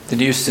The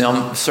new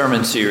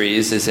sermon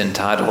series is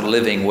entitled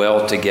Living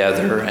Well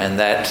Together, and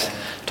that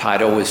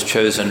title was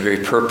chosen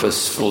very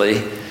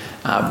purposefully.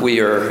 We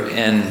are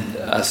in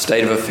a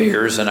state of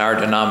affairs in our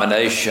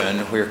denomination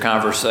where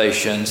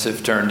conversations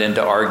have turned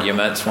into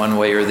arguments one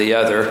way or the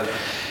other.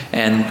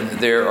 And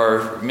there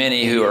are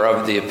many who are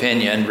of the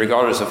opinion,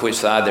 regardless of which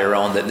side they're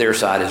on, that their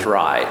side is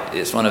right.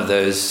 It's one of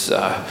those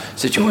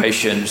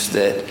situations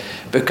that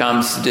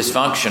becomes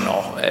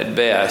dysfunctional at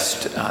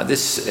best.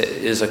 This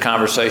is a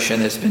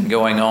conversation that's been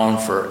going on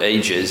for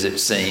ages, it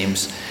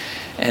seems.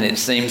 And it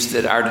seems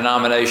that our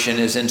denomination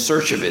is in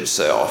search of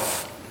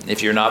itself.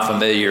 If you're not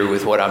familiar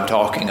with what I'm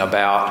talking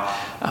about,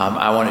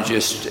 I want to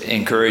just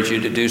encourage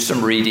you to do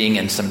some reading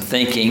and some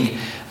thinking,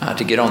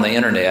 to get on the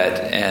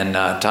internet and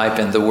type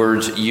in the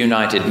words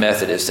United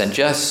Methodist and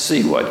just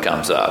see what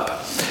comes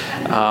up.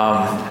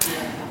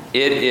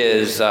 It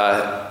is,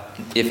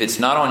 if it's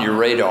not on your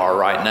radar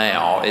right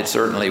now, it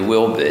certainly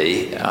will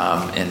be.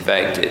 In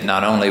fact, it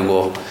not only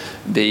will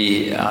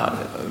be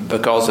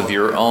because of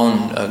your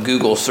own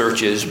Google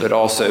searches, but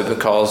also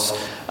because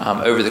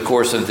over the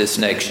course of this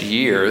next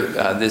year,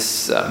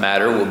 this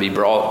matter will be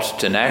brought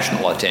to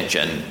national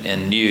attention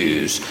in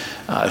news,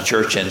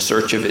 Church in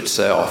Search of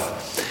Itself.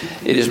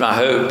 It is my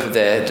hope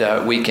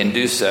that we can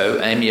do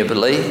so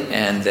amiably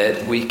and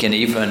that we can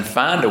even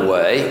find a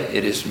way.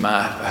 It is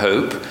my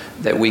hope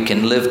that we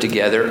can live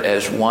together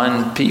as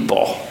one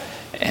people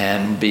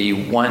and be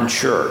one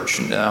church.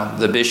 Now,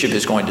 the bishop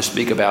is going to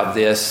speak about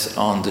this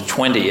on the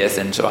 20th,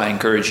 and so I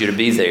encourage you to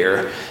be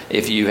there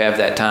if you have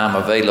that time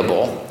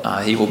available.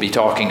 He will be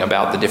talking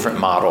about the different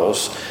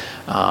models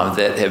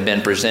that have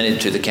been presented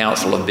to the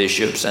Council of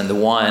Bishops, and the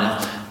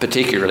one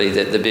particularly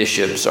that the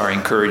bishops are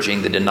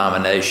encouraging the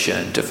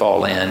denomination to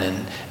fall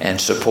in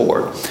and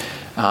support.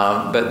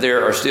 But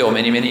there are still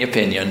many, many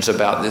opinions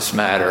about this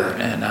matter,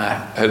 and I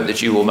hope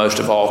that you will most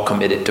of all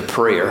commit it to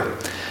prayer.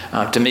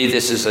 To me,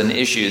 this is an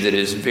issue that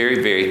is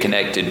very, very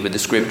connected with the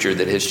scripture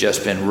that has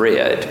just been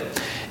read.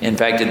 In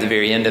fact, at the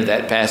very end of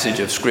that passage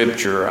of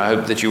scripture, I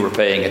hope that you were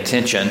paying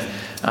attention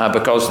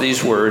because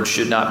these words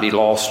should not be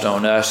lost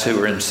on us who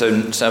are in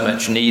so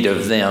much need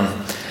of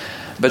them.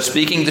 But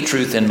speaking the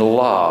truth in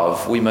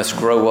love, we must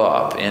grow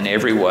up in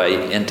every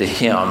way into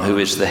Him who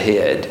is the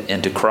head,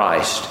 into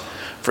Christ,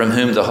 from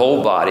whom the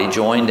whole body,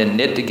 joined and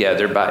knit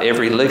together by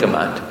every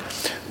ligament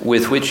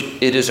with which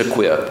it is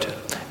equipped,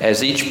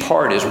 as each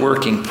part is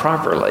working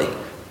properly,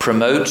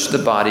 promotes the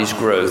body's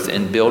growth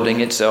in building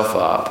itself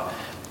up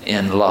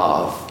in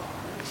love.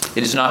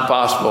 It is not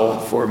possible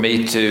for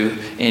me to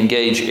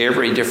engage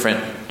every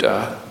different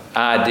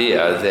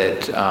idea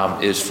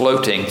that is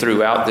floating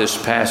throughout this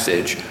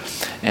passage.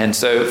 And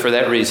so for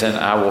that reason,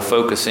 I will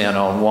focus in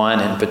on one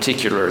in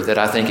particular that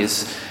I think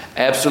is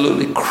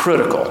absolutely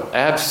critical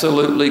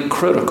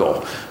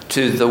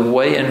to the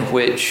way in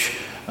which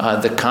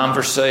the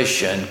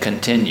conversation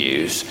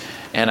continues.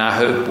 And I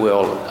hope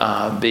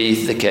will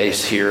be the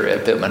case here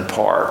at Pittman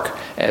Park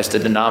as the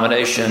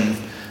denomination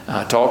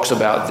talks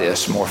about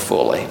this more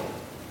fully.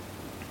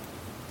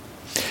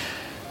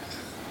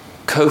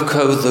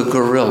 Coco the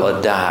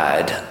gorilla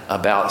died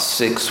about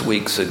 6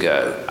 weeks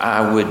ago.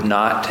 I would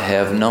not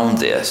have known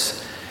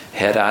this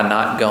had I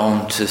not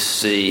gone to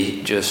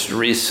see just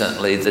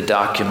recently the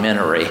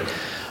documentary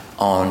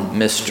on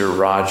Mr.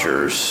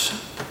 Rogers.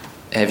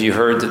 Have you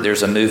heard that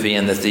there's a movie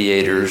in the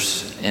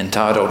theaters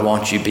entitled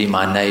Won't You Be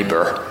My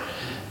Neighbor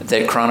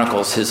that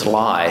chronicles his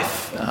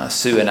life?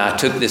 Sue and I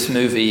took this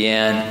movie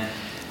in,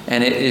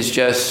 and it is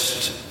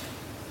just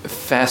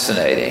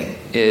fascinating.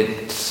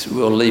 It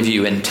will leave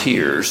you in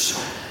tears.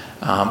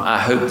 I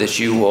hope that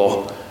you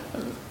will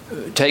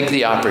take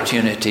the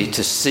opportunity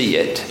to see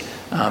it,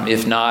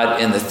 if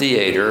not in the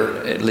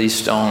theater, at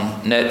least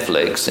on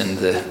Netflix in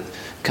the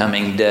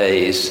coming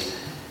days.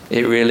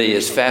 It really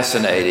is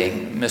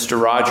fascinating.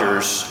 Mr.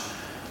 Rogers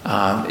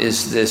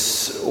is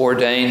this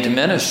ordained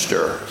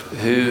minister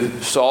who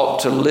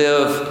sought to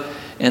live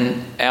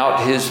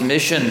out his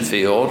mission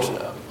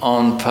field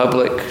on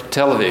public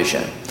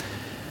television.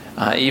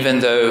 Even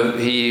though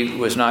he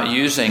was not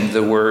using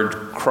the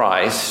word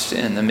Christ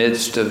in the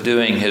midst of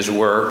doing his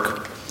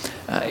work,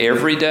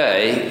 every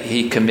day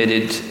he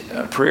committed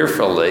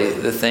prayerfully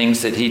the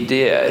things that he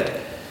did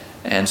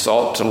and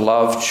sought to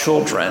love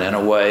children in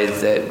a way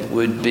that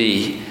would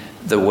be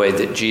the way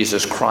that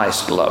Jesus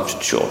Christ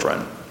loved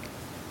children.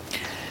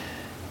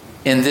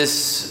 In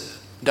this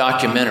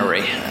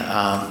documentary,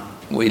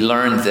 we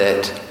learned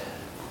that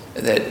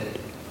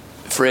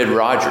Fred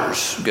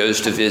Rogers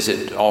goes to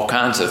visit all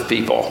kinds of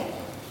people.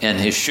 In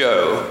his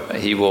show,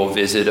 he will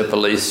visit a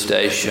police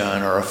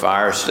station or a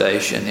fire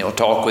station. He'll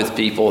talk with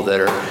people that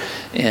are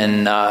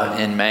in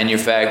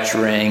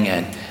manufacturing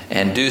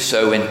and do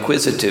so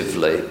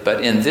inquisitively.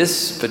 But in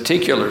this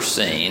particular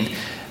scene,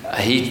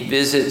 he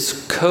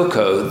visits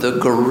Coco the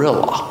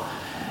gorilla.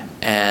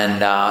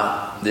 And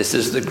this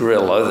is the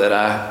gorilla that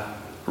I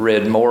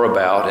read more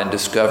about and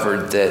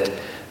discovered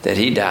that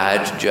he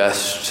died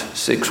just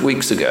 6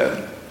 weeks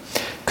ago.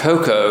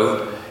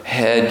 Coco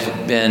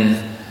had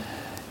been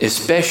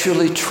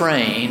especially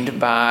trained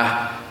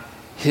by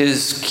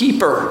his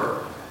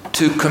keeper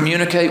to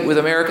communicate with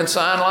American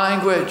Sign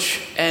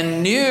Language,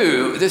 and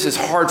knew, this is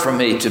hard for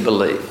me to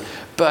believe,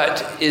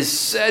 but is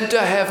said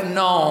to have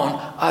known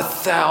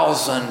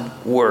 1,000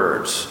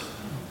 words.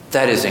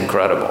 That is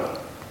incredible.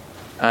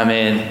 I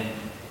mean,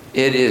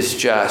 it is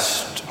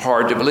just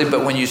hard to believe,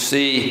 but when you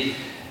see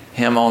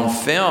him on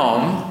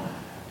film,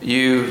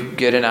 you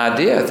get an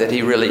idea that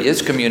he really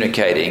is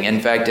communicating. In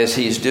fact, as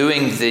he's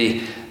doing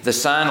the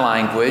sign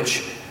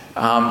language,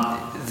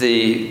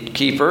 the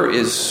keeper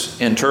is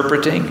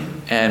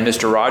interpreting, and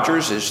Mr.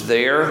 Rogers is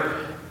there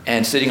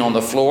and sitting on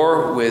the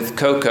floor with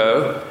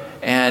Coco,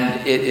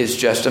 and it is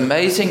just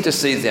amazing to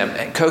see them.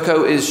 And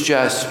Coco is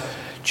just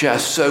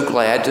so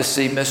glad to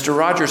see Mr.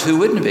 Rogers. Who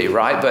wouldn't be,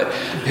 right? But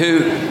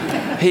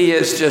he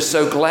is just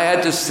so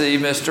glad to see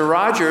Mr.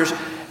 Rogers.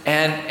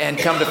 And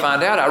come to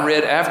find out, I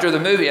read after the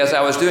movie, as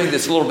I was doing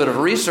this little bit of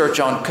research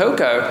on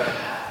Coco,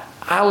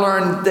 I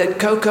learned that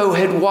Coco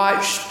had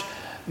watched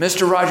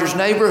Mr. Rogers'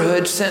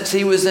 Neighborhood since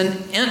he was an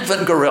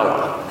infant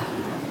gorilla.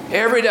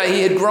 Every day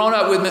he had grown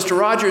up with Mr.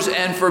 Rogers,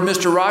 and for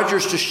Mr.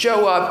 Rogers to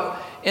show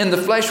up in the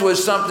flesh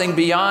was something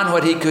beyond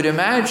what he could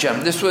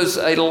imagine. This was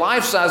a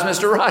life-size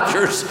Mr.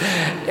 Rogers,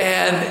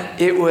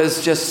 and it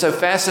was just so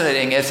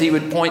fascinating as he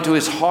would point to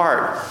his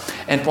heart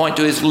and point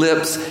to his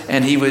lips,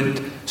 and he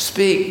would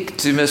speak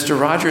to Mr.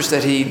 Rogers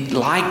that he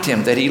liked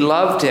him, that he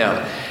loved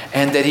him,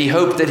 and that he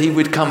hoped that he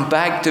would come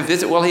back to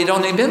visit. Well, he'd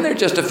only been there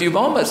just a few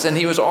moments, and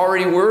he was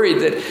already worried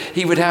that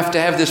he would have to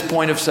have this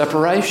point of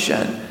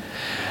separation.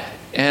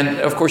 And,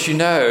 of course, you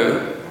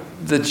know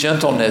the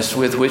gentleness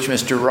with which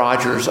Mr.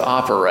 Rogers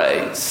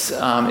operates.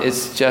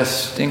 It's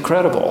just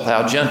incredible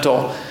how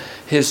gentle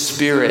his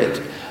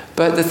spirit.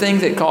 But the thing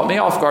that caught me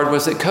off guard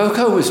was that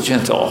Coco was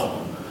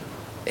gentle.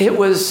 It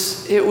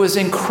was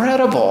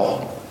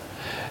incredible.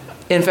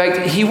 In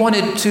fact, he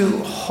wanted to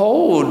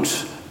hold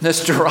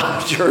Mr.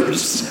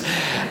 Rogers,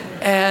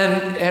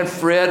 and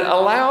Fred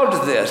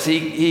allowed this.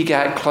 He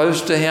got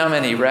close to him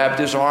and he wrapped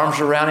his arms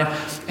around him,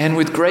 and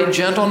with great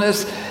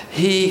gentleness,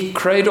 he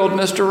cradled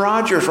Mr.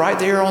 Rogers right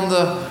there on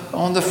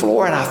the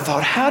floor. And I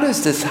thought, how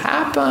does this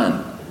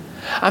happen?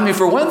 I mean,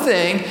 for one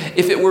thing,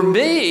 if it were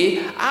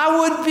me, I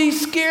would be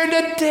scared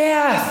to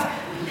death.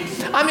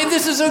 I mean,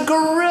 this is a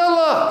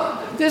gorilla.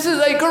 This is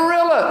a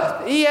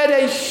gorilla. He had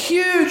a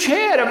huge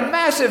head, a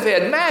massive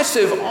head,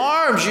 massive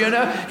arms, you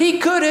know. He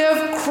could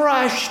have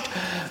crushed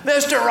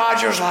Mr.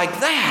 Rogers like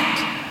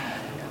that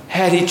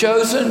had he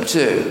chosen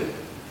to.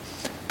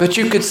 But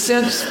you could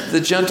sense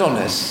the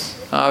gentleness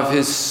of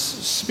his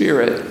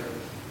spirit.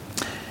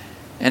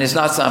 And it's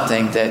not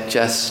something that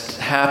just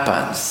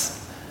happens.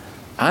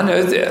 I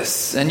know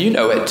this, and you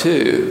know it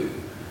too,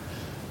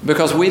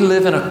 because we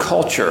live in a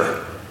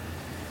culture.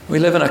 We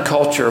live in a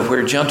culture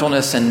where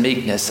gentleness and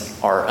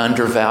meekness are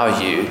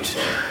undervalued.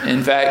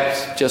 In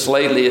fact, just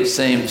lately it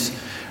seems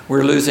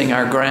we're losing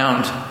our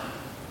ground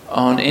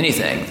on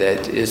anything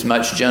that is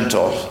much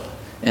gentle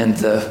in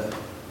the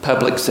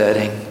public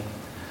setting.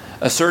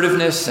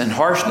 Assertiveness and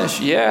harshness,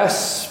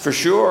 yes, for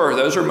sure.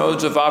 Those are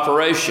modes of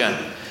operation.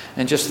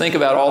 And just think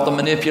about all the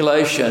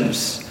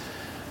manipulations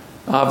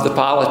of the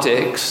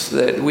politics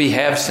that we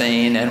have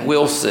seen and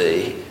will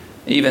see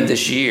even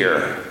this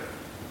year.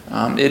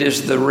 It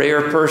is the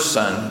rare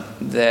person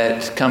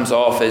that comes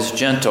off as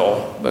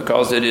gentle,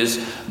 because it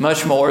is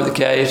much more the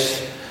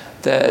case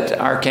that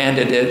our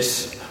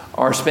candidates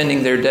are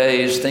spending their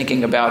days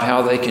thinking about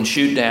how they can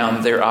shoot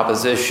down their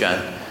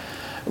opposition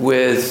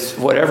with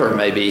whatever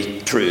may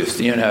be truth,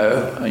 you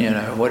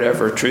know,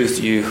 whatever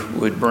truth you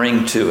would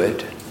bring to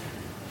it.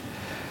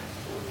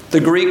 The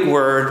Greek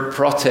word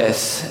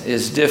protes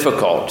is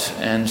difficult,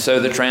 and so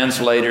the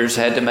translators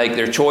had to make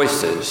their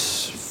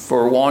choices.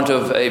 For want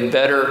of a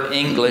better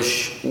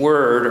English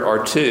word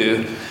or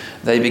two,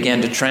 they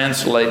began to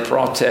translate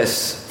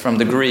protes from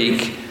the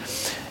Greek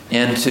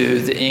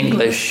into the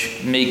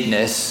English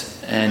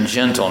meekness and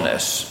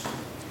gentleness.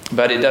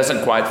 But it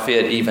doesn't quite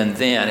fit even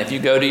then. If you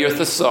go to your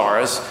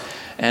thesaurus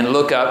and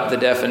look up the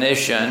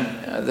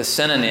definition, the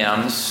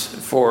synonyms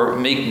for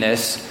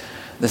meekness,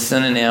 the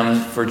synonym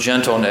for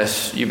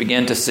gentleness, you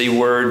begin to see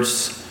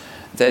words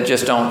that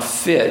just don't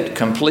fit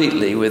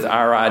completely with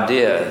our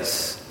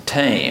ideas.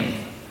 Tame,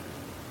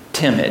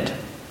 timid,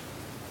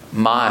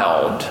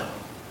 mild,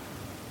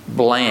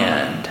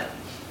 bland,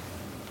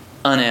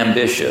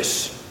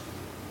 unambitious,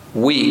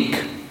 weak.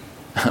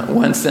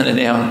 One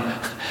synonym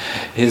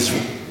is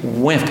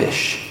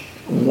wimpish.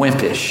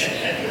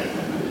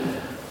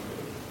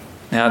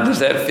 Now, does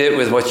that fit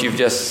with what you've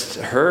just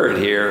heard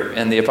here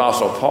in the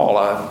Apostle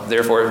Paul?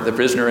 Therefore, the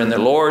prisoner in the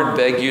Lord,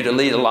 beg you to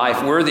lead a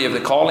life worthy of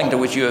the calling to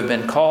which you have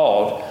been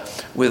called,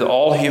 with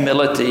all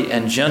humility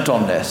and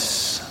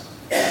gentleness.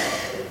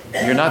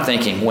 You're not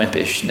thinking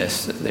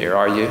wimpishness there,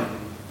 are you?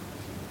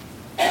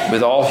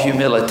 With all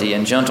humility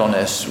and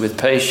gentleness, with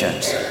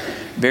patience,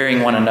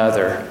 bearing one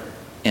another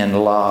in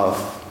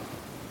love.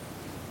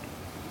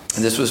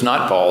 This was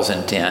not Paul's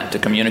intent to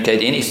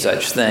communicate any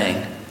such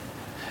thing.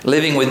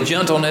 Living with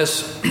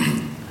gentleness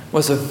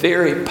was a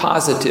very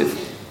positive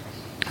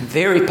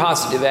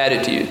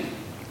attitude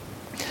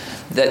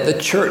that the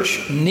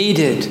church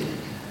needed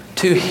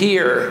to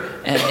hear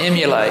and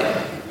emulate.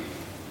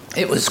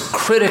 It was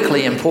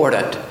critically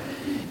important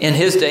in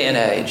his day and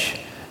age,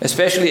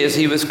 especially as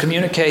he was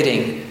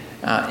communicating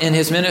in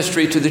his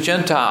ministry to the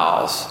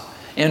Gentiles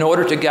in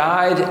order to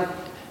guide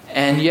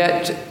and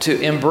yet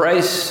to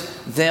embrace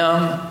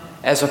them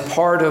as a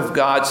part of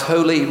God's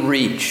holy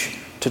reach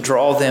to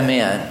draw them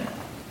in.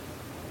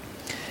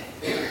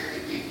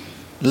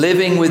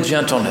 Living with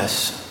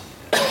gentleness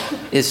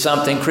is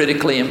something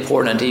critically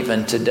important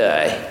even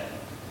today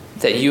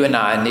that you and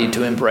I need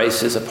to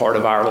embrace as a part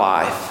of our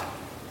life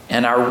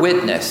and our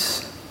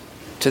witness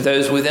to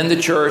those within the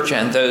church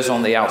and those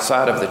on the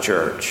outside of the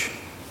church.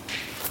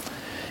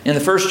 In the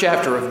first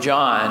chapter of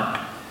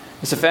John,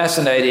 it's a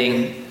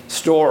fascinating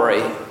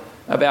story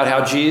about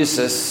how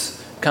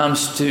Jesus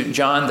comes to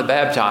John the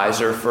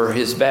Baptizer for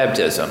his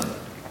baptism.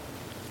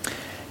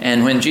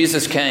 And when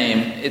Jesus came,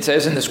 it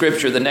says in the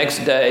scripture, the next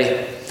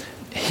day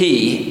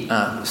he,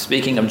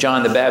 speaking of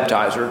John the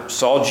Baptizer,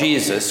 saw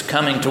Jesus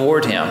coming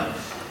toward him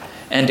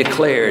and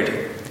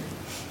declared,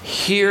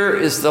 "Here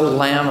is the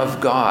Lamb of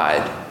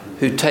God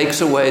who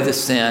takes away the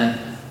sin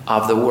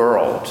of the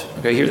world."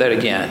 Okay, hear that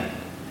again.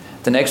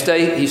 The next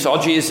day he saw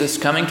Jesus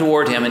coming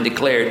toward him and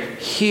declared,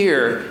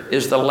 "Here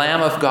is the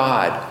Lamb of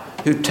God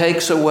who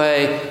takes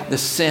away the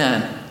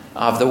sin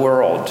of the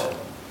world."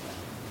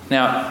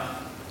 Now,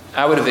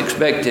 I would have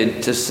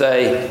expected to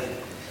say,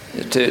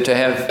 to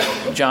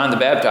have John the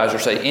Baptizer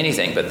say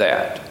anything but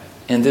that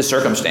in this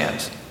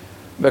circumstance,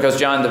 because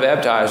John the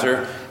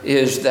Baptizer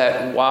is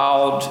that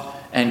wild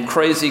and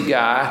crazy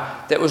guy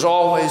that was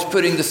always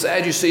putting the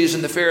Sadducees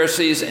and the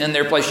Pharisees in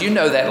their place. You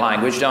know that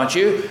language, don't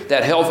you?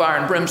 That hellfire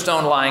and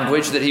brimstone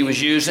language that he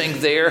was using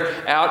there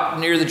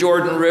out near the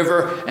Jordan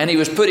River, and he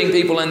was putting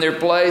people in their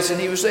place, and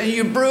he was saying,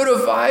 "You brood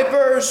of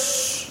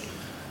vipers,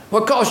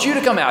 what caused you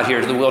to come out here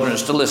to the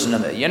wilderness to listen to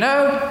me?" You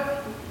know?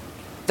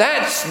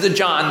 That's the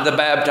John the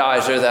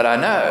Baptizer that I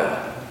know.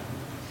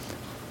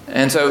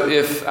 And so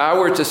if I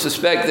were to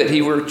suspect that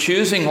he were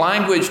choosing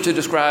language to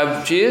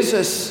describe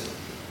Jesus,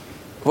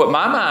 what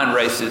my mind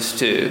races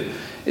to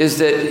is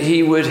that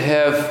he would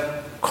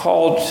have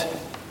called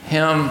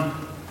him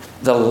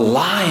the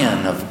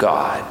Lion of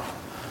God,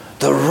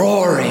 the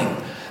roaring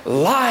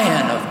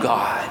Lion of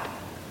God,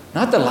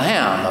 not the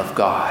Lamb of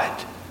God.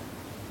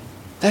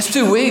 That's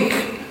too weak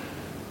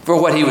for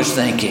what he was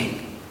thinking.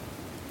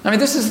 I mean,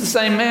 this is the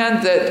same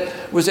man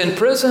that was in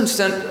prison,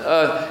 sent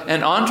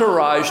an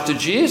entourage to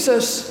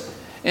Jesus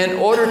in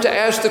order to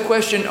ask the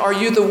question, "Are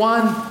you the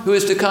one who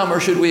is to come, or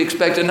should we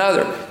expect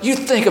another?" You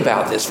think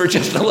about this for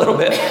just a little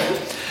bit.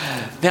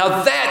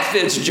 Now that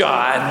fits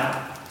John.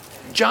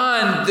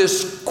 John,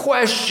 this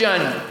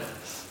question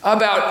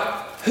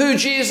about who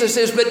Jesus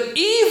is, but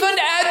even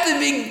at the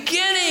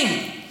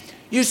beginning,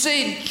 you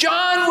see,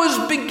 John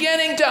was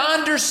beginning to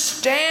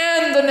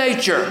understand the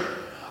nature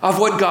of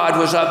what God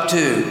was up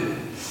to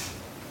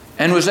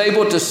and was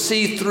able to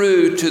see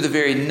through to the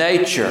very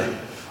nature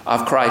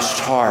of Christ's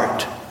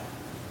heart.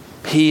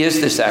 He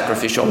is the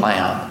sacrificial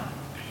lamb.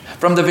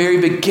 From the very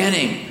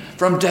beginning,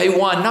 from day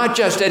one, not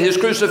just at his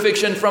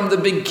crucifixion, from the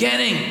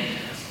beginning,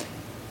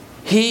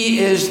 he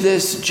is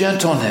this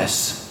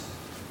gentleness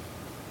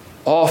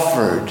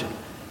offered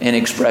in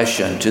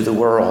expression to the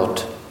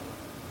world.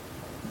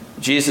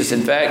 Jesus,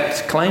 in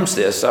fact, claims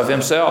this of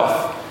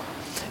himself.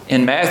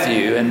 In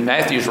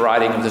Matthew's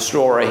writing of the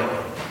story,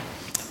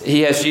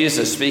 he has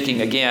Jesus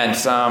speaking again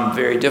some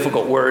very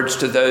difficult words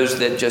to those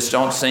that just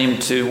don't seem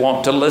to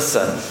want to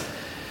listen.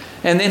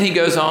 And then he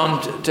goes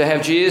on to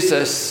have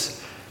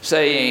Jesus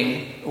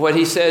saying what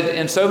he said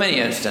in so many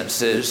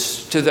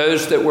instances to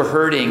those that were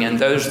hurting and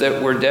those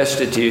that were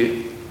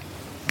destitute.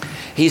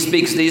 He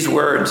speaks these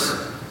words,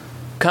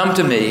 "Come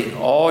to me,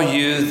 all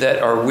you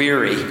that are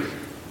weary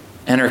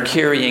and are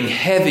carrying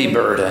heavy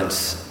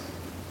burdens,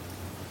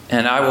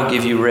 and I will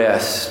give you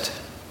rest.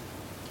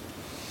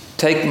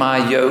 Take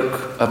my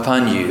yoke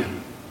upon you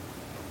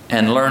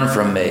and learn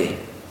from me,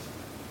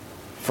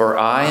 for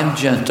I am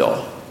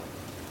gentle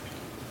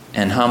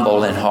and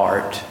humble in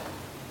heart,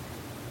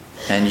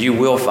 and you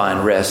will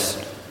find rest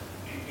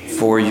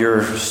for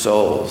your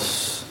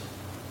souls."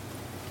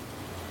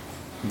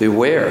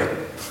 Beware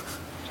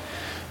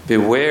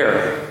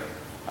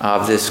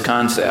of this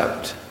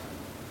concept.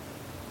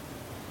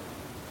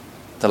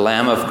 The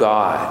Lamb of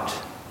God,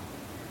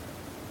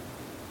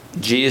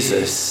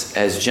 Jesus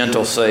as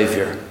gentle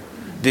Savior.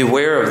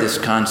 Beware of this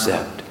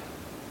concept,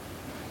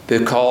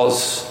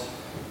 because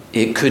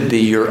it could be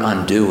your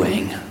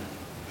undoing.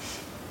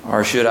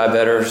 Or should I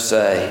better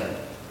say,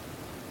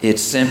 it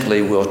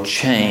simply will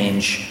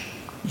change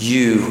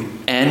you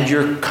and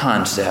your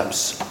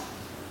concepts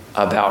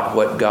about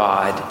what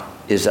God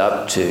is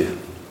up to.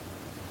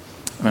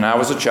 When I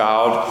was a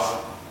child,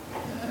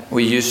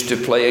 we used to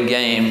play a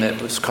game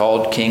that was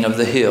called King of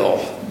the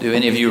Hill. Do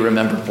any of you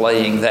remember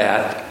playing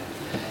that?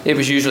 It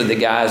was usually the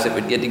guys that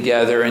would get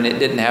together, and it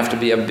didn't have to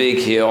be a big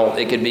hill.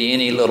 It could be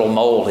any little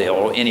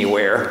molehill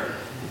anywhere.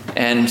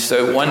 And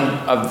so one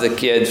of the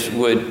kids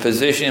would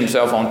position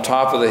himself on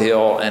top of the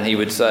hill, and he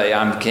would say,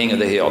 I'm king of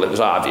the hill. It was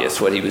obvious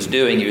what he was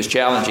doing. He was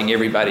challenging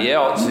everybody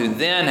else, who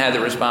then had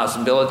the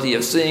responsibility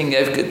of seeing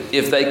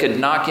if they could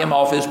knock him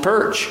off his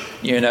perch,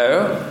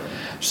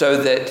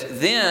 so that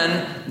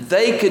then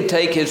they could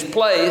take his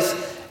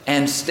place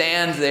and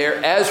stand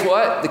there as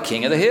what? The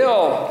king of the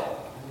hill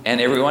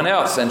and everyone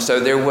else. And so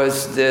there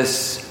was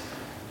this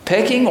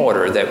pecking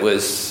order that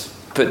was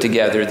put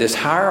together, this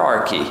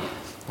hierarchy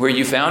where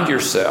you found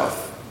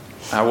yourself.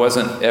 I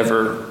wasn't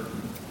ever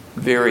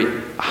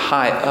very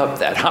high up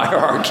that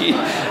hierarchy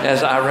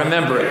as I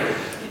remember it.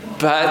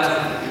 But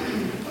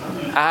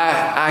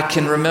I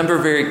can remember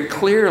very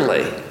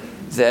clearly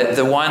that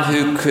the one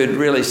who could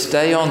really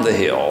stay on the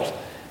hill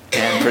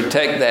and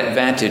protect that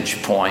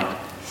vantage point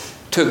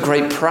took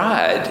great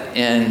pride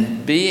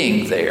in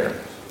being there.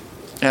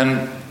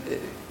 And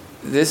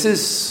this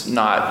is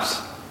not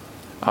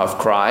of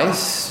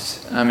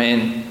Christ. I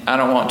mean, I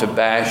don't want to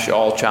bash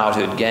all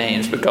childhood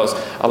games, because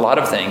a lot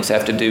of things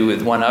have to do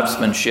with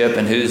one-upsmanship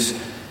and who's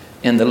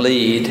in the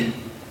lead.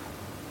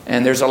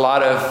 And there's a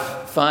lot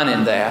of fun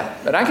in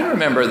that. But I can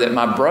remember that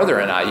my brother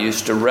and I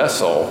used to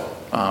wrestle.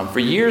 For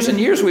years and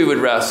years we would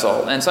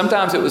wrestle. And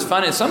sometimes it was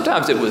fun, and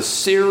sometimes it was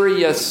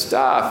serious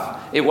stuff.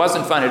 It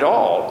wasn't fun at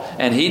all.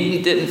 And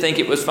he didn't think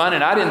it was fun,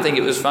 and I didn't think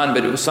it was fun,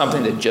 but it was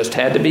something that just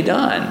had to be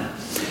done.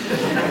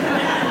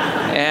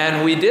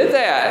 And we did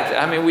that.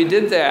 I mean, we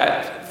did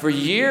that for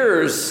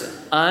years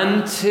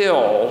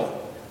until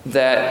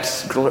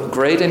that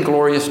great and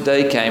glorious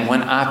day came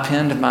when I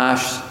pinned my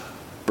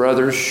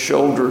brother's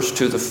shoulders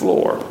to the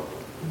floor.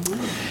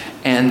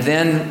 And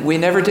then we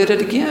never did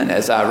it again,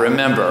 as I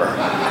remember.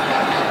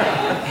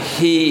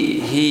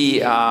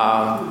 He,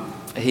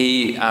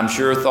 I'm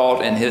sure,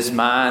 thought in his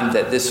mind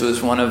that this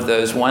was one of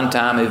those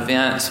one-time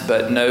events,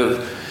 but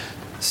no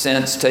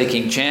sense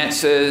taking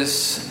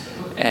chances.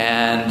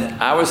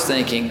 And I was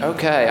thinking,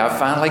 okay, I've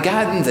finally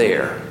gotten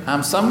there.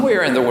 I'm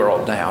somewhere in the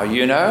world now,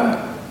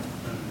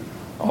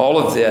 All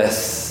of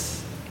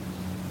this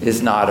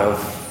is not of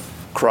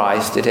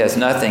Christ. It has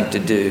nothing to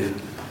do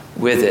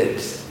with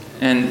it.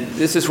 And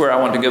this is where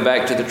I want to go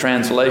back to the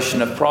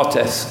translation of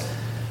protest,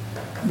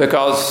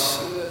 because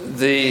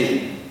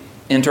the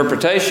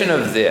interpretation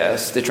of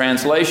this, the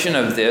translation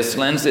of this,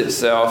 lends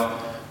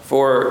itself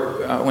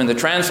for when the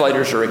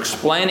translators are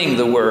explaining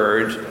the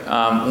word,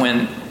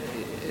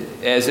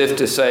 as if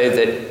to say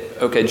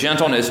that, okay,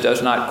 gentleness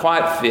does not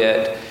quite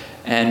fit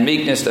and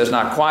meekness does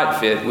not quite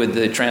fit with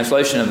the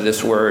translation of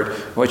this word.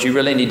 What you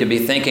really need to be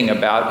thinking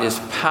about is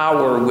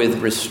power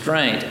with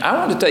restraint. I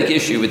want to take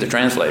issue with the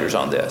translators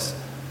on this.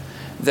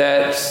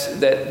 That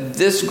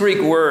this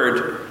Greek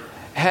word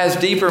has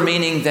deeper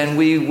meaning than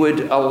we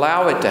would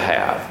allow it to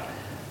have,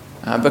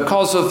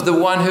 because of the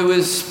one who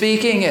is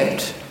speaking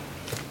it.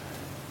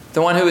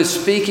 The one who is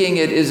speaking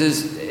it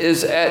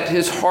is at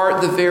his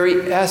heart the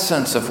very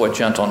essence of what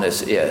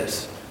gentleness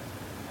is,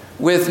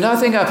 with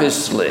nothing up his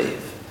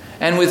sleeve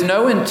and with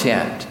no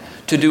intent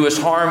to do us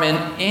harm in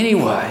any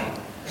way,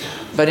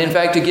 but in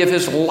fact to give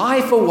his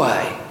life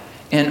away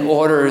in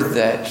order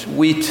that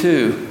we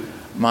too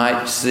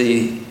might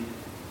see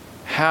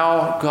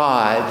how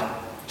God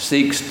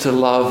seeks to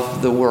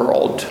love the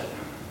world.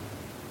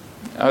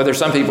 Oh, there's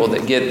some people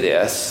that get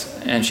this,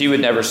 and she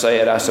would never say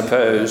it, I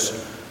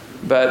suppose.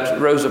 But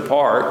Rosa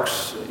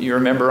Parks, you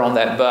remember on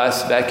that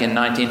bus back in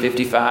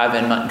 1955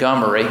 in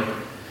Montgomery,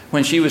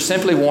 when she was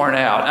simply worn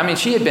out. I mean,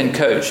 she had been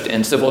coached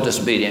in civil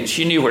disobedience.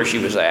 She knew where she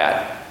was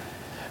at.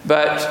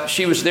 But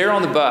she was there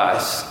on the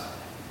bus,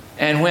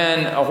 and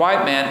when a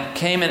white man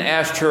came and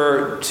asked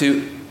her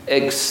to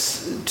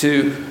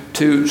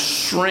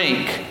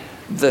shrink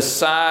the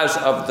size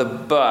of the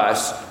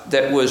bus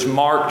that was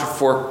marked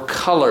for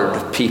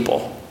colored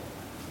people,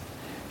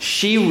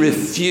 she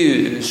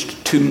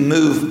refused to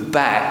move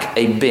back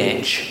a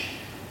bench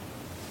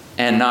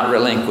and not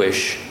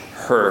relinquish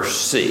her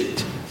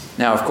seat.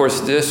 Now, of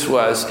course, this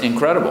was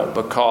incredible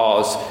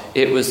because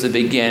it was the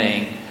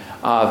beginning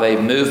of a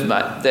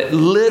movement that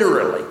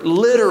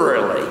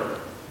literally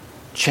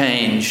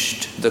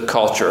changed the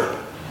culture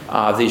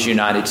of these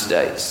United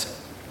States.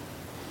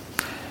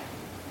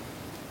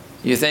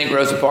 You think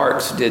Rosa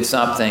Parks did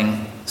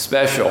something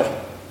special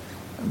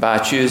by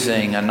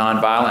choosing a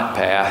nonviolent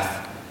path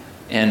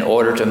in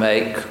order to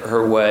make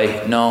her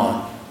way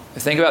known.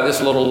 Think about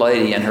this little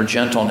lady and her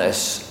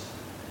gentleness.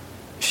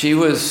 She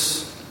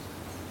was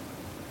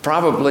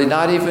probably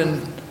not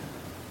even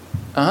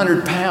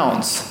 100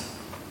 pounds.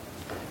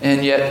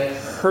 And yet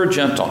her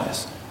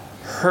gentleness,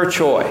 her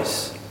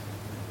choice,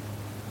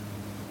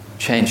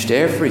 changed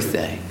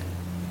everything.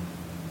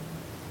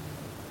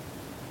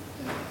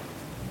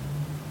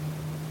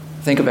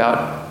 Think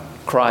about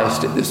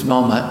Christ at this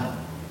moment,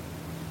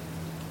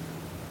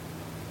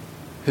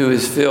 who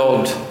is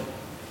filled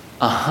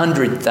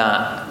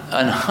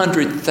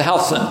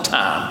 100,000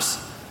 times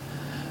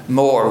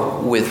more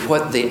with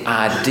what the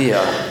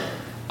idea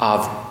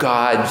of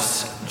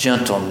God's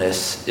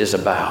gentleness is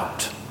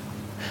about.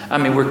 I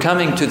mean, we're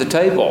coming to the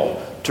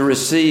table to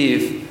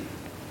receive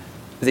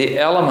the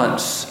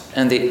elements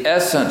and the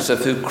essence of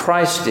who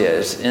Christ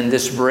is in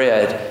this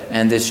bread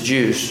and this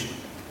juice.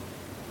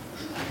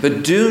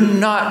 But do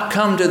not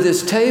come to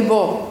this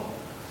table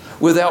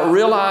without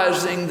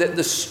realizing that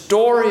the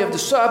story of the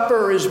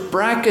supper is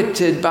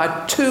bracketed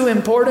by two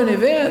important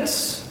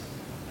events.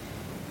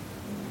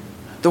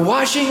 The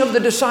washing of the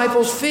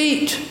disciples'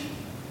 feet.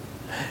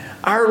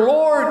 Our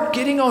Lord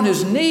getting on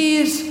his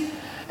knees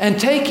and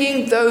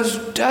taking those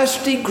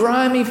dusty,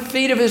 grimy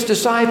feet of his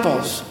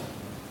disciples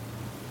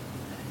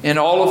in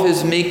all of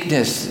his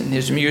meekness and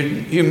his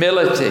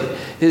humility,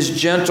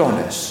 his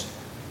gentleness,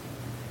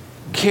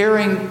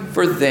 caring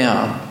for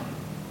them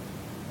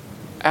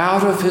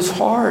out of his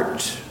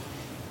heart.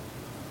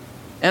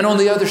 And on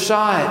the other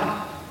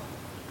side,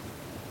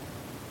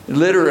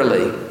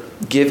 literally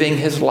giving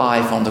his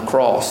life on the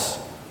cross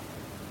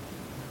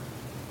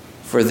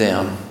for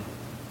them.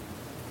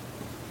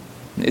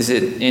 Is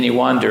it any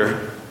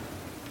wonder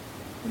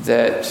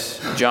that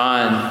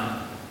John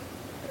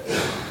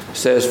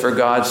says, "For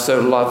God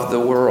so loved the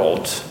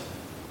world"?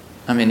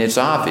 I mean, it's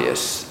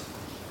obvious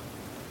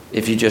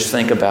if you just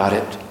think about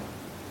it.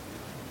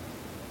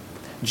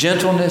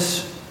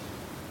 Gentleness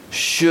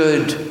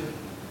should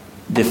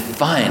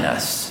define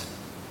us.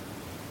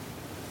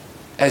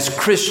 As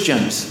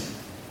Christians,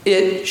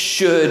 it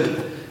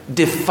should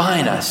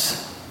define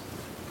us.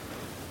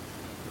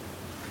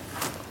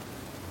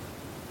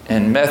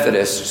 And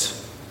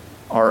Methodists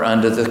are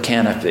under the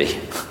canopy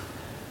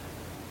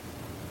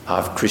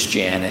of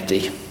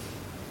Christianity.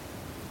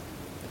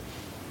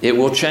 It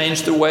will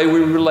change the way we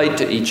relate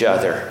to each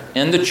other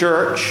in the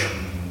church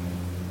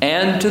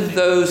and to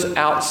those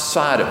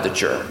outside of the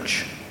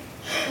church,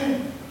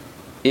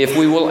 if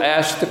we will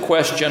ask the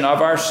question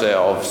of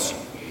ourselves,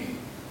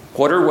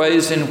 what are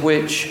ways in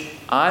which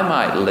I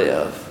might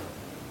live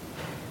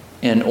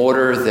in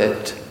order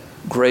that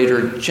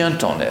greater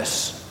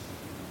gentleness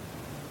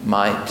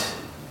might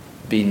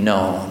be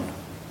known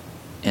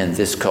in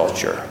this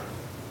culture?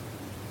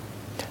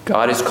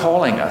 God is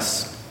calling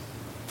us.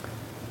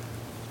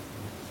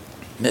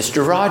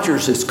 Mr.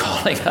 Rogers is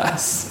calling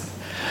us.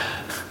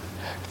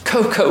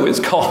 Coco is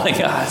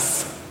calling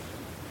us.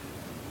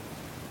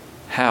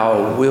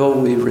 How will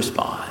we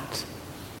respond?